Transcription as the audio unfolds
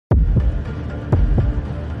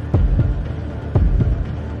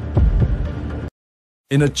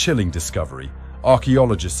In a chilling discovery,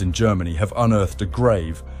 archaeologists in Germany have unearthed a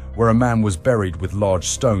grave where a man was buried with large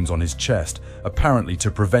stones on his chest, apparently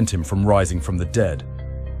to prevent him from rising from the dead.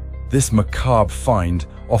 This macabre find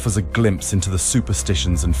offers a glimpse into the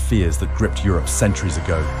superstitions and fears that gripped Europe centuries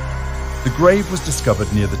ago. The grave was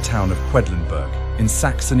discovered near the town of Quedlinburg in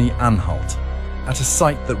Saxony-Anhalt, at a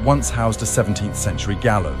site that once housed a 17th century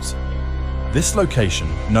gallows. This location,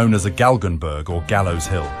 known as a Galgenberg or Gallows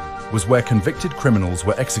Hill, was where convicted criminals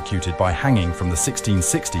were executed by hanging from the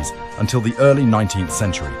 1660s until the early 19th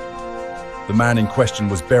century. The man in question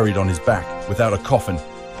was buried on his back, without a coffin,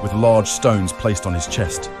 with large stones placed on his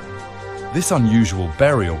chest. This unusual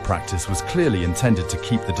burial practice was clearly intended to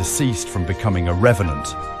keep the deceased from becoming a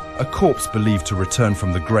revenant, a corpse believed to return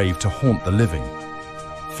from the grave to haunt the living.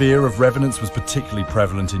 Fear of revenants was particularly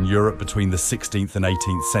prevalent in Europe between the 16th and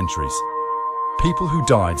 18th centuries. People who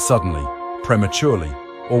died suddenly, prematurely,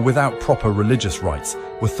 or without proper religious rites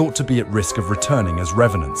were thought to be at risk of returning as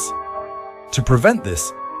revenants. To prevent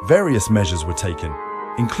this, various measures were taken,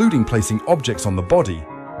 including placing objects on the body,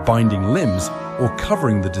 binding limbs, or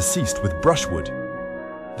covering the deceased with brushwood.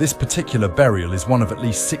 This particular burial is one of at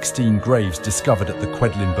least 16 graves discovered at the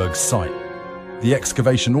Quedlinburg site. The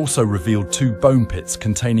excavation also revealed 2 bone pits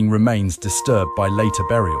containing remains disturbed by later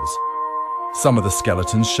burials. Some of the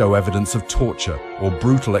skeletons show evidence of torture or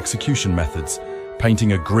brutal execution methods,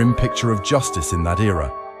 painting a grim picture of justice in that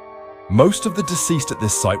era. Most of the deceased at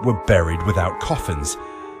this site were buried without coffins,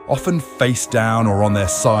 often face down or on their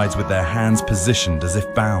sides with their hands positioned as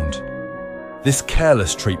if bound. This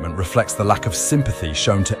careless treatment reflects the lack of sympathy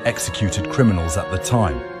shown to executed criminals at the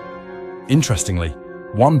time. Interestingly,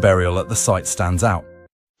 one burial at the site stands out.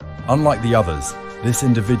 Unlike the others, this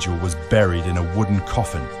individual was buried in a wooden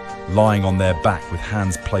coffin, lying on their back with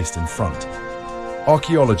hands placed in front.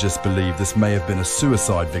 Archaeologists believe this may have been a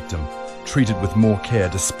suicide victim, treated with more care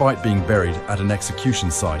despite being buried at an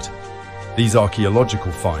execution site. These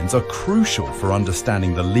archaeological finds are crucial for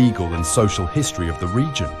understanding the legal and social history of the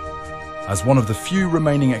region. As one of the few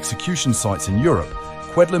remaining execution sites in Europe,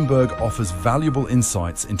 Quedlinburg offers valuable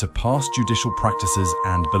insights into past judicial practices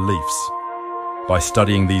and beliefs. By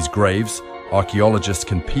studying these graves, archaeologists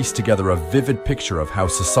can piece together a vivid picture of how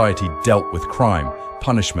society dealt with crime,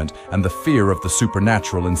 punishment, and the fear of the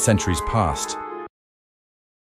supernatural in centuries past.